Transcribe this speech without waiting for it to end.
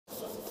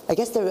I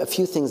guess there are a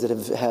few things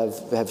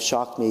that have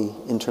shocked me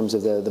in terms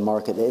of the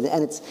market,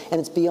 and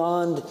it's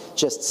beyond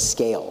just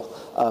scale.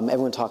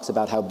 Everyone talks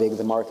about how big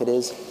the market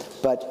is,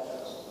 but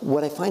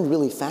what I find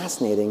really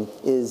fascinating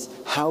is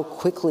how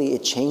quickly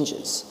it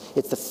changes.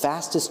 It's the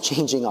fastest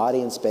changing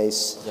audience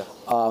base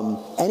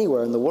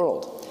anywhere in the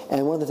world.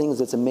 And one of the things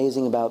that's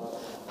amazing about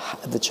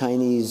the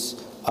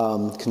Chinese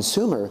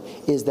consumer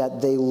is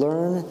that they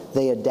learn,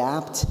 they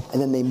adapt,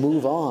 and then they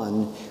move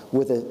on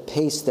with a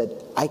pace that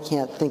I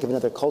can't think of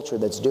another culture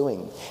that's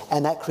doing.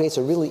 And that creates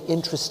a really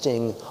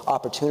interesting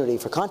opportunity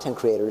for content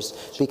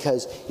creators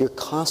because you're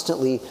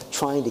constantly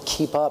trying to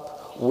keep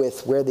up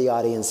with where the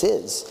audience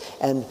is.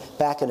 And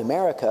back in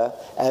America,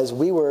 as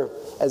we were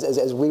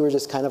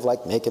just kind of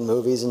like making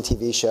movies and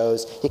TV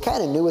shows, you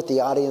kind of knew what the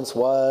audience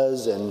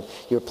was, and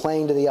you were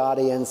playing to the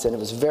audience, and it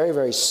was very,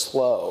 very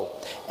slow.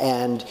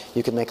 And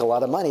you could make a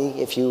lot of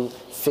money if you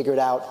figured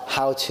out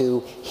how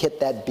to hit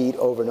that beat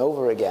over and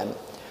over again.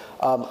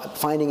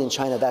 Finding in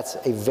China, that's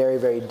a very,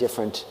 very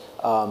different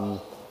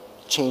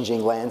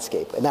changing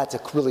landscape. And that's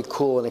a really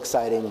cool and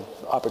exciting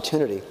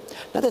opportunity.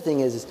 Another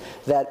thing is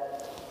that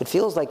it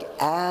feels like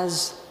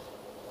as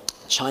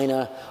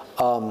China,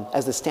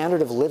 as the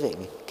standard of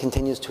living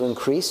continues to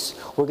increase,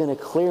 we're going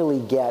to clearly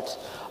get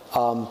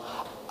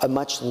a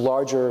much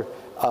larger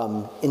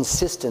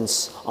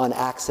insistence on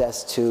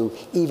access to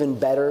even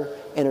better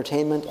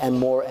entertainment and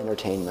more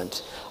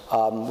entertainment,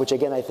 which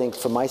again I think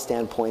from my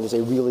standpoint is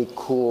a really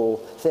cool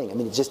thing. I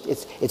mean,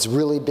 it's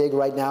really big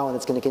right now and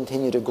it's going to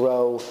continue to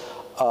grow.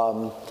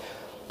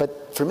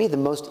 But for me, the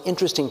most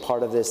interesting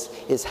part of this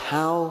is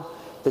how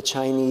the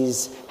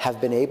Chinese have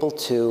been able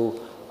to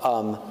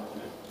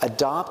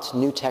adopt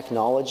new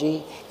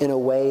technology in a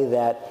way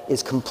that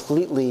is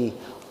completely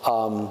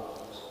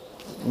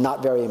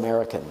not very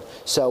American.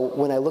 So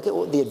when I look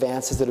at the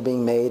advances that are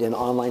being made in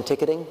online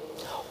ticketing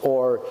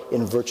or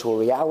in virtual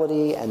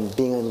reality and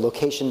being in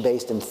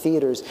location-based in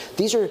theaters,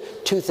 these are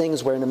two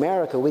things where in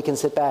America we can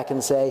sit back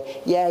and say,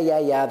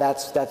 yeah,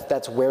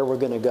 that's where we're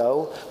going to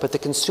go. But the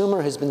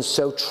consumer has been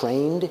so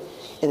trained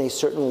in a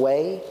certain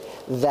way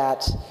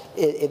that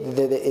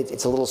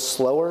it's a little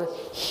slower.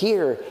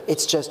 Here,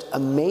 it's just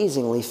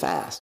amazingly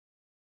fast.